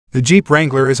The Jeep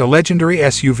Wrangler is a legendary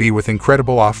SUV with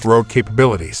incredible off-road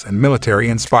capabilities and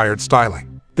military-inspired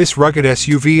styling. This rugged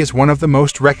SUV is one of the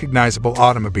most recognizable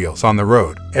automobiles on the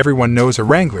road. Everyone knows a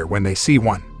Wrangler when they see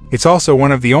one. It's also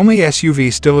one of the only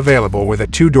SUVs still available with a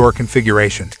two-door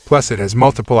configuration, plus it has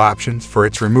multiple options for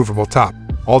its removable top.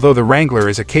 Although the Wrangler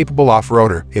is a capable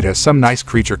off-roader, it has some nice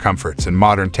creature comforts and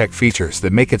modern tech features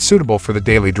that make it suitable for the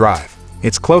daily drive.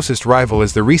 Its closest rival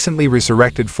is the recently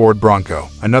resurrected Ford Bronco,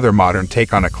 another modern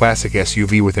take on a classic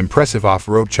SUV with impressive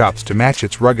off-road chops to match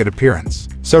its rugged appearance.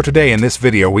 So today in this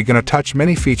video we're gonna touch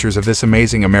many features of this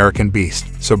amazing American beast,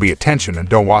 so be attention and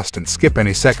don't waste and skip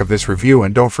any sec of this review,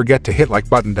 and don't forget to hit like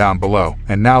button down below.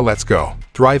 And now let's go.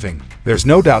 Driving. There's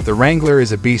no doubt the Wrangler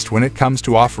is a beast when it comes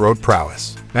to off-road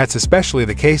prowess. That's especially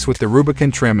the case with the Rubicon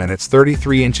trim and its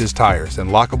 33 inches tires and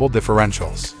lockable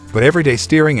differentials. But everyday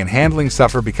steering and handling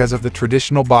suffer because of the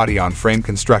traditional body-on-frame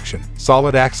construction,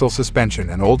 solid axle suspension,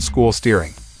 and old-school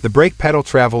steering. The brake pedal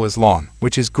travel is long,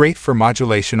 which is great for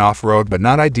modulation off-road but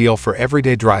not ideal for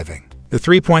everyday driving. The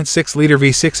 3.6-liter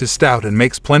V6 is stout and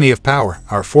makes plenty of power.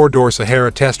 Our four-door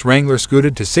Sahara test Wrangler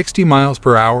scooted to 60 miles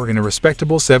per hour in a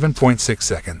respectable 7.6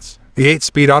 seconds. The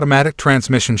 8-speed automatic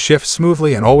transmission shifts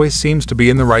smoothly and always seems to be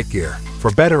in the right gear.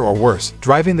 For better or worse,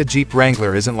 driving the Jeep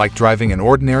Wrangler isn't like driving an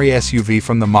ordinary SUV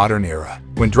from the modern era.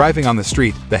 When driving on the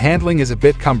street, the handling is a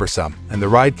bit cumbersome, and the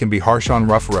ride can be harsh on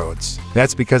rough roads.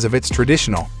 That's because of its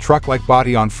traditional, truck-like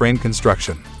body-on-frame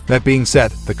construction. That being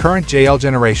said, the current JL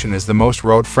generation is the most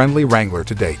road-friendly Wrangler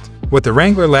to date. What the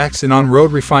Wrangler lacks in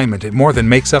on-road refinement, it more than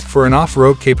makes up for in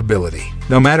off-road capability.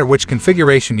 No matter which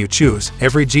configuration you choose,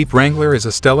 every Jeep Wrangler is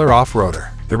a stellar off-roader.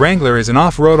 The Wrangler is an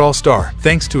off-road all-star,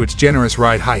 thanks to its generous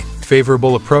ride height,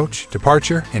 favorable approach,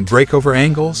 departure, and breakover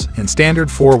angles, and standard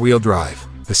four-wheel drive.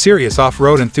 The serious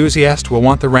off-road enthusiast will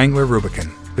want the Wrangler Rubicon.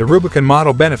 The Rubicon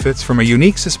model benefits from a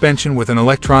unique suspension with an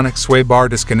electronic sway bar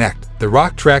disconnect, the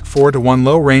Rocktrack 4-to-1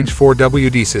 low-range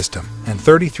 4WD system, and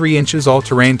 33 inches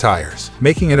all-terrain tires,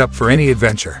 making it up for any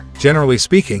adventure. Generally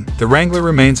speaking, the Wrangler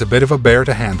remains a bit of a bear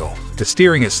to handle. The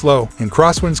steering is slow, and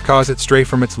crosswinds cause it stray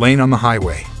from its lane on the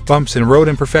highway. Bumps and road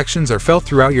imperfections are felt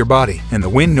throughout your body, and the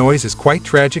wind noise is quite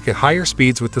tragic at higher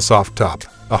speeds with the soft top.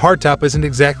 A hardtop isn't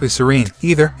exactly serene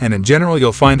either, and in general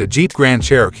you'll find a Jeep Grand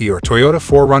Cherokee or Toyota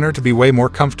 4Runner to be way more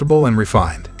comfortable and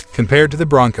refined. Compared to the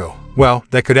Bronco, well,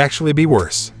 that could actually be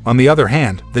worse. On the other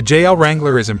hand, the JL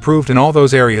Wrangler is improved in all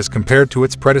those areas compared to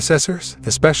its predecessors,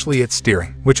 especially its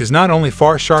steering, which is not only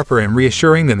far sharper and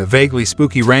reassuring than the vaguely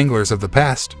spooky Wranglers of the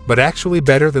past, but actually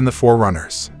better than the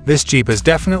 4Runners. This Jeep is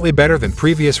definitely better than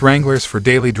previous Wranglers for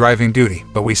daily driving duty,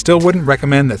 but we still wouldn't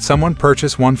recommend that someone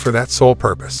purchase one for that sole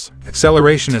purpose.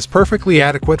 Acceleration is perfectly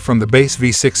adequate from the base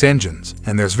V6 engines,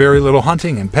 and there's very little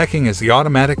hunting and pecking as the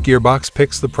automatic gearbox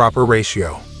picks the proper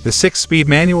ratio. The 6-speed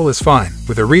manual is fine,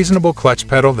 with a reasonable clutch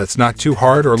pedal that's not too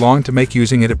hard or long to make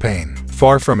using it a pain.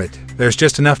 Far from it. There's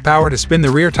just enough power to spin the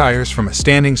rear tires from a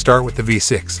standing start with the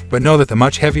V6, but know that the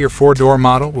much heavier 4-door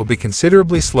model will be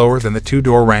considerably slower than the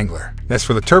 2-door Wrangler. As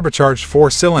for the turbocharged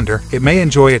 4-cylinder, it may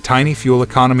enjoy a tiny fuel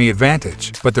economy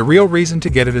advantage, but the real reason to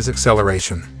get it is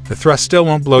acceleration. The thrust still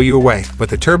won't blow you away, but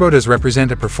the turbo does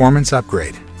represent a performance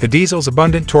upgrade. The diesel's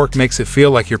abundant torque makes it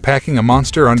feel like you're packing a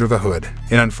monster under the hood.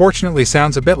 It unfortunately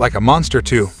sounds a bit like a monster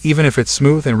too, even if it's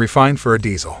smooth and refined for a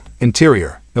diesel.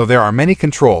 Interior. Though there are many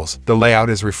controls, the layout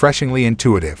is refreshingly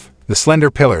intuitive. The slender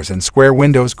pillars and square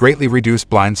windows greatly reduce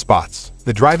blind spots.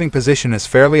 The driving position is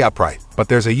fairly upright, but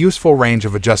there's a useful range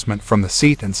of adjustment from the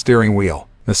seat and steering wheel.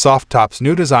 The soft top's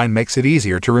new design makes it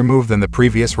easier to remove than the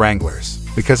previous Wranglers.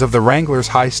 Because of the Wrangler's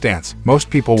high stance, most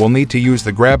people will need to use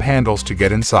the grab handles to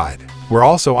get inside. We're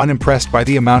also unimpressed by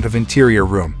the amount of interior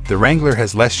room. The Wrangler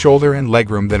has less shoulder and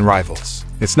legroom than rivals.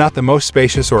 It's not the most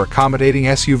spacious or accommodating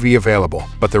SUV available,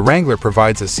 but the Wrangler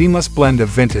provides a seamless blend of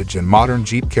vintage and modern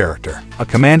Jeep character. A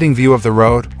commanding view of the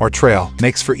road, or trail,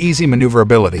 makes for easy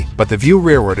maneuverability, but the view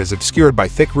rearward is obscured by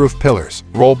thick roof pillars,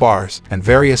 roll bars, and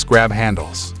various grab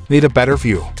handles. Need a better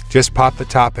view? Just pop the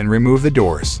top and remove the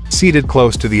doors. Seated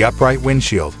close to the upright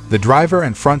windshield, the driver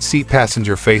and front seat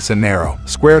passenger face a narrow,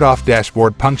 squared-off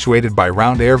dashboard punctuated by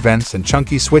round air vents and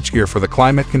chunky switchgear for the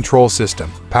climate control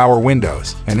system, power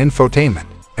windows, and infotainment.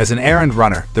 As an errand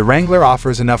runner, the Wrangler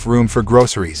offers enough room for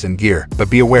groceries and gear, but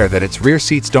be aware that its rear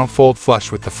seats don't fold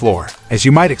flush with the floor. As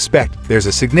you might expect, there's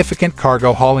a significant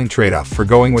cargo hauling trade-off for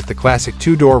going with the classic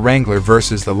 2-door Wrangler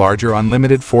versus the larger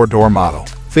unlimited 4-door model.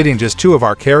 Fitting just 2 of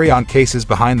our carry-on cases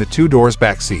behind the 2 doors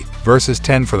back seat versus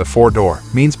 10 for the 4-door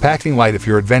means packing light if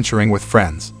you're adventuring with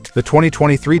friends. The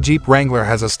 2023 Jeep Wrangler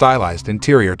has a stylized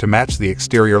interior to match the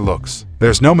exterior looks.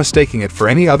 There's no mistaking it for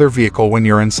any other vehicle when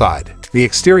you're inside. The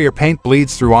exterior paint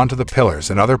bleeds through onto the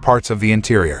pillars and other parts of the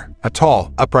interior. A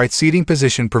tall, upright seating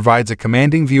position provides a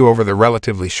commanding view over the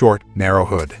relatively short, narrow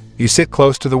hood. You sit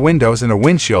close to the windows in a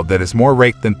windshield that is more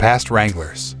raked than past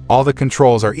Wranglers. All the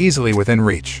controls are easily within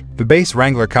reach. The base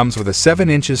Wrangler comes with a 7"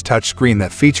 touchscreen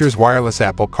that features wireless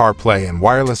Apple CarPlay and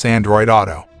wireless Android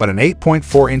Auto, but an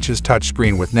 8.4"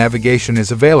 touchscreen with navigation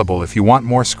is available if you want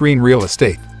more screen real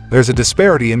estate. There's a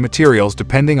disparity in materials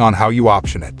depending on how you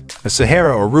option it. A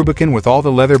Sahara or Rubicon with all the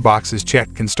leather boxes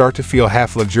checked can start to feel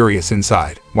half luxurious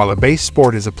inside, while a base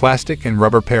Sport is a plastic and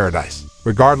rubber paradise.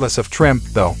 Regardless of trim,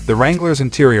 though, the Wrangler's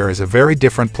interior is a very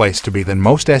different place to be than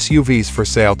most SUVs for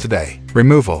sale today.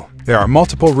 Removal. There are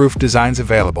multiple roof designs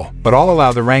available, but all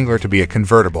allow the Wrangler to be a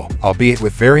convertible, albeit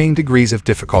with varying degrees of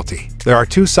difficulty. There are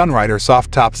two Sunrider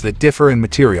soft tops that differ in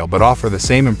material but offer the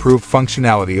same improved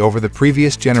functionality over the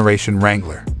previous generation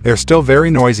Wrangler. They're still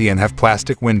very noisy and have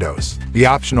plastic windows. The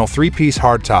optional 3-piece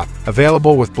hardtop,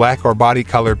 available with black or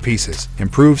body-colored pieces,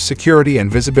 improves security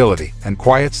and visibility and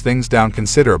quiets things down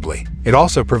considerably. It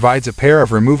also provides a pair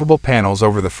of removable panels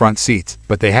over the front seats,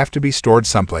 but they have to be stored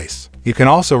someplace. You can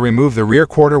also remove the rear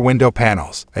quarter window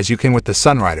panels, as you can with the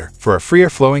Sunrider, for a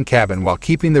freer flowing cabin while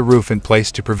keeping the roof in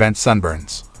place to prevent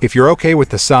sunburns. If you're okay with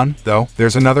the sun, though,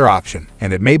 there's another option,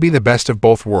 and it may be the best of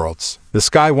both worlds. The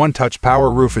Sky One Touch Power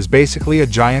Roof is basically a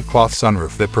giant cloth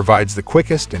sunroof that provides the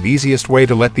quickest and easiest way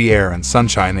to let the air and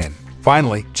sunshine in.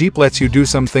 Finally, Jeep lets you do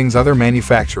some things other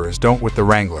manufacturers don't with the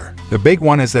Wrangler. The big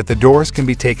one is that the doors can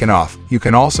be taken off. You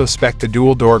can also spec the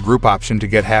dual-door group option to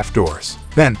get half doors.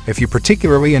 Then, if you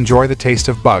particularly enjoy the taste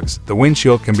of bugs, the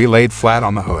windshield can be laid flat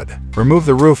on the hood. Remove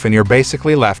the roof and you're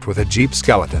basically left with a Jeep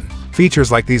skeleton.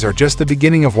 Features like these are just the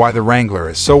beginning of why the Wrangler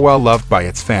is so well loved by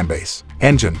its fanbase.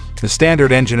 Engine. The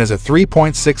standard engine is a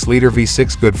 3.6-liter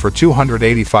V6 good for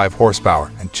 285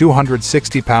 horsepower and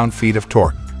 260 pound-feet of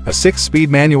torque. A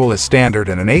 6-speed manual is standard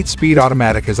and an 8-speed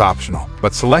automatic is optional,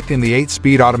 but selecting the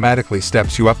 8-speed automatically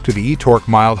steps you up to the e-torque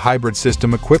mild hybrid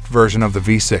system-equipped version of the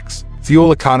V6.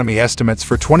 Fuel economy estimates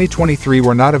for 2023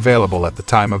 were not available at the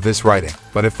time of this writing,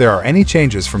 but if there are any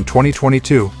changes from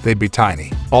 2022, they'd be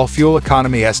tiny. All fuel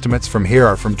economy estimates from here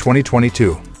are from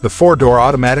 2022. The 4-door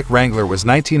automatic Wrangler was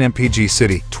 19 mpg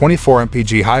city, 24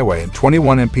 mpg highway, and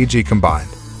 21 mpg combined.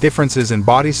 Differences in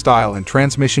body style and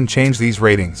transmission change these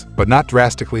ratings, but not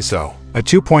drastically so. A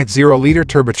 2.0-liter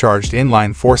turbocharged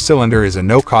inline 4-cylinder is a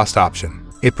no-cost option.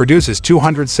 It produces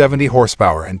 270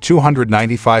 horsepower and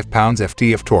 295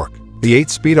 pounds-ft of torque. The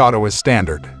 8-speed auto is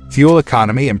standard. Fuel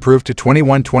economy improved to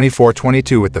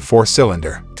 21-24-22 with the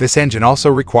 4-cylinder. This engine also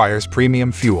requires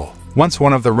premium fuel. Once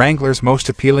one of the Wrangler's most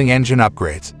appealing engine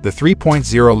upgrades, the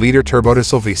 3.0-liter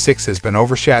turbodiesel V6 has been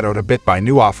overshadowed a bit by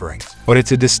new offerings, but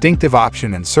it's a distinctive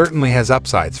option and certainly has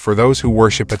upsides for those who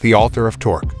worship at the altar of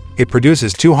torque. It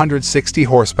produces 260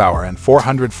 horsepower and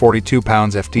 442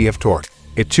 pounds-ft of torque.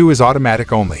 It too is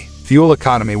automatic only. Fuel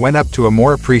economy went up to a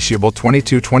more appreciable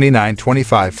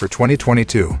 22-29-25 for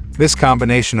 2022. This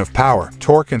combination of power,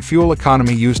 torque, and fuel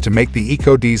economy used to make the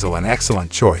eco-diesel an excellent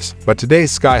choice, but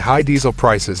today's sky-high diesel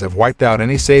prices have wiped out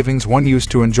any savings one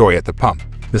used to enjoy at the pump.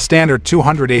 The standard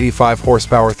 285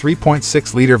 horsepower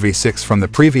 3.6-liter V6 from the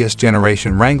previous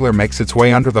generation Wrangler makes its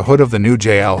way under the hood of the new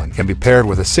JL and can be paired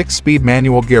with a 6-speed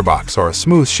manual gearbox or a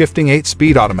smooth shifting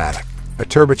 8-speed automatic. A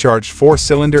turbocharged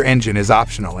 4-cylinder engine is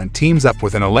optional and teams up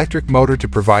with an electric motor to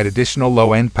provide additional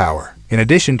low-end power. In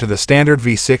addition to the standard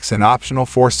V6 and optional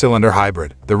 4-cylinder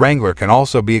hybrid, the Wrangler can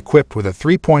also be equipped with a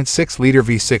 3.6-liter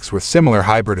V6 with similar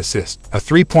hybrid assist, a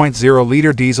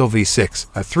 3.0-liter diesel V6,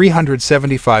 a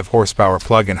 375 horsepower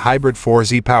plug-in hybrid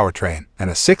 4Z powertrain, and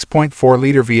a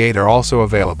 6.4-liter V8 are also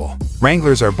available.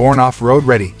 Wranglers are born off-road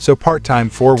ready, so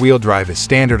part-time 4-wheel drive is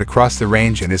standard across the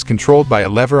range and is controlled by a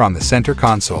lever on the center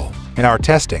console. In our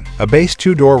testing, a base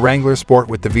 2-door Wrangler Sport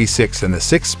with the V6 and the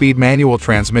 6-speed manual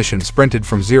transmission sprinted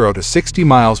from 0 to 60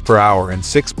 miles per hour in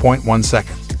 6.1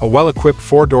 seconds. A well-equipped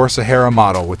 4-door Sahara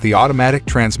model with the automatic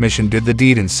transmission did the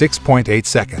deed in 6.8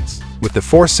 seconds. With the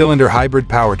 4-cylinder hybrid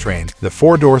powertrain, the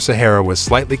 4-door Sahara was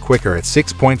slightly quicker at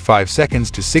 6.5 seconds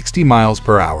to 60 miles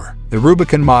per hour. The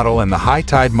Rubicon model and the High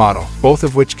Tide model, both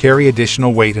of which carry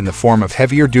additional weight in the form of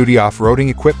heavier-duty off-roading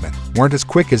equipment, weren't as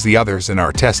quick as the others in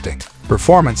our testing.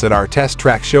 Performance at our test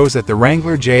track shows that the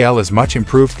Wrangler JL is much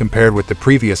improved compared with the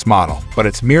previous model, but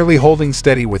it's merely holding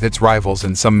steady with its rivals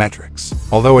in some metrics.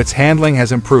 Although its handling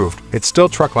has improved, it's still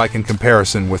truck-like in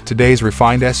comparison with today's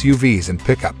refined SUVs and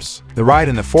pickups. The ride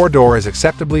in the 4-door is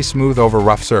acceptably smooth over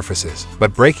rough surfaces,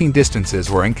 but braking distances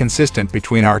were inconsistent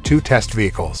between our two test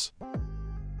vehicles.